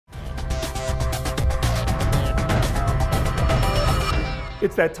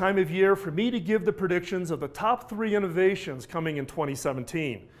It's that time of year for me to give the predictions of the top 3 innovations coming in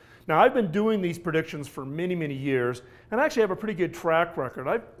 2017. Now, I've been doing these predictions for many, many years, and I actually have a pretty good track record.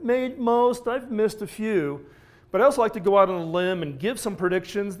 I've made most, I've missed a few, but I also like to go out on a limb and give some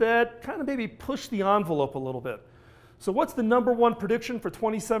predictions that kind of maybe push the envelope a little bit. So what's the #1 prediction for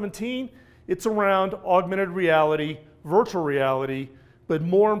 2017? It's around augmented reality, virtual reality, but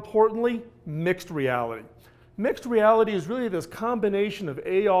more importantly, mixed reality. Mixed reality is really this combination of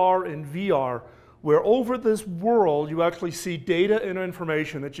AR and VR, where over this world you actually see data and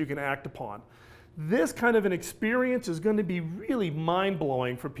information that you can act upon. This kind of an experience is going to be really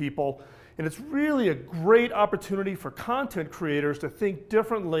mind-blowing for people, and it's really a great opportunity for content creators to think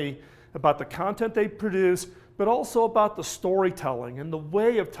differently about the content they produce, but also about the storytelling and the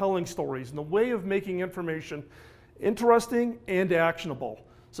way of telling stories and the way of making information interesting and actionable.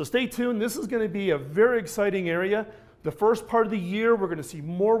 So stay tuned, this is going to be a very exciting area. The first part of the year, we're going to see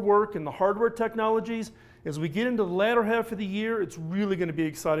more work in the hardware technologies. As we get into the latter half of the year, it's really going to be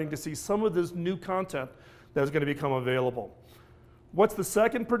exciting to see some of this new content that's going to become available. What's the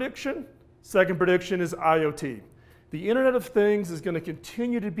second prediction? Second prediction is IoT. The Internet of Things is going to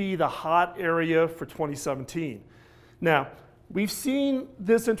continue to be the hot area for 2017. Now, we've seen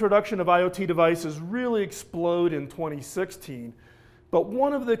this introduction of IoT devices really explode in 2016. But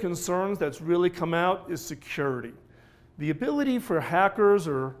one of the concerns that's really come out is security. The ability for hackers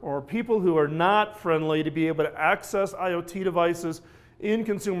or people who are not friendly to be able to access IoT devices in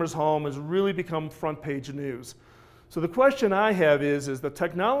consumers' home has really become front page news. So the question I have is the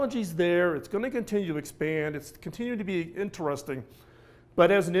technology's there, it's going to continue to expand, it's continuing to be interesting,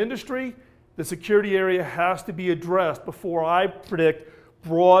 but as an industry, the security area has to be addressed before I predict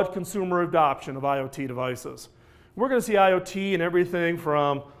broad consumer adoption of IoT devices. We're going to see IoT in everything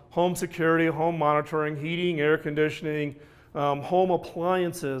from home security, home monitoring, heating, air conditioning, home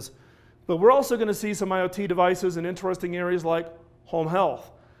appliances. But we're also going to see some IoT devices in interesting areas like home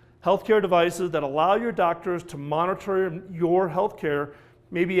health. Healthcare devices that allow your doctors to monitor your healthcare,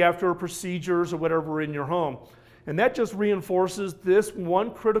 maybe after procedures or whatever in your home. And that just reinforces this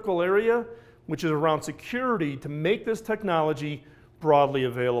one critical area, which is around security, to make this technology broadly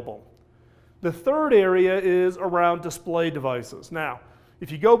available. The third area is around display devices. Now,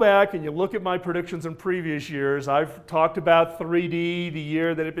 if you go back and you look at my predictions in previous years, I've talked about 3D, the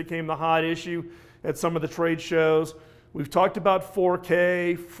year that it became the hot issue at some of the trade shows. We've talked about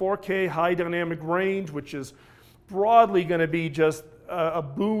 4K high dynamic range, which is broadly going to be just a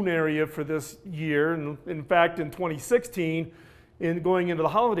boon area for this year. And in fact, in 2016, going into the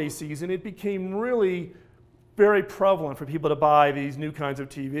holiday season, it became really very prevalent for people to buy these new kinds of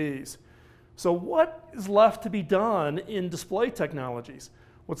TVs. So what is left to be done in display technologies?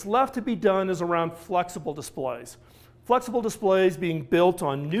 What's left to be done is around flexible displays. Flexible displays being built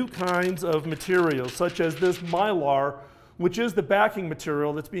on new kinds of materials, such as this Mylar, which is the backing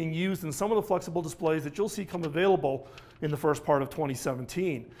material that's being used in some of the flexible displays that you'll see come available in the first part of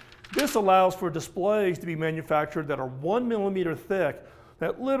 2017. This allows for displays to be manufactured that are 1 millimeter thick,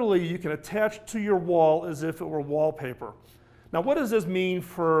 that literally you can attach to your wall as if it were wallpaper. Now, what does this mean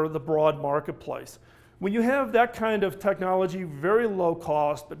for the broad marketplace? When you have that kind of technology, very low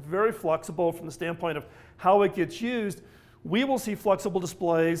cost, but very flexible from the standpoint of how it gets used, we will see flexible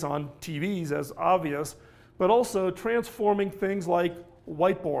displays on TVs as obvious, but also transforming things like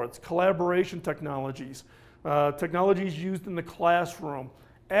whiteboards, collaboration technologies, technologies used in the classroom,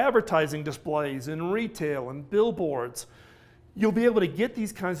 advertising displays in retail and billboards. You'll be able to get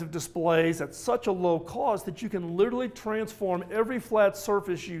these kinds of displays at such a low cost that you can literally transform every flat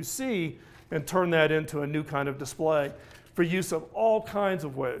surface you see and turn that into a new kind of display for use of all kinds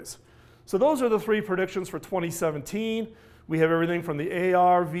of ways. So those are the 3 predictions for 2017. We have everything from the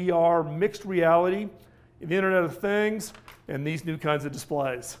AR, VR, mixed reality, the Internet of Things, and these new kinds of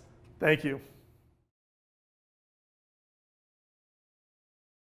displays. Thank you.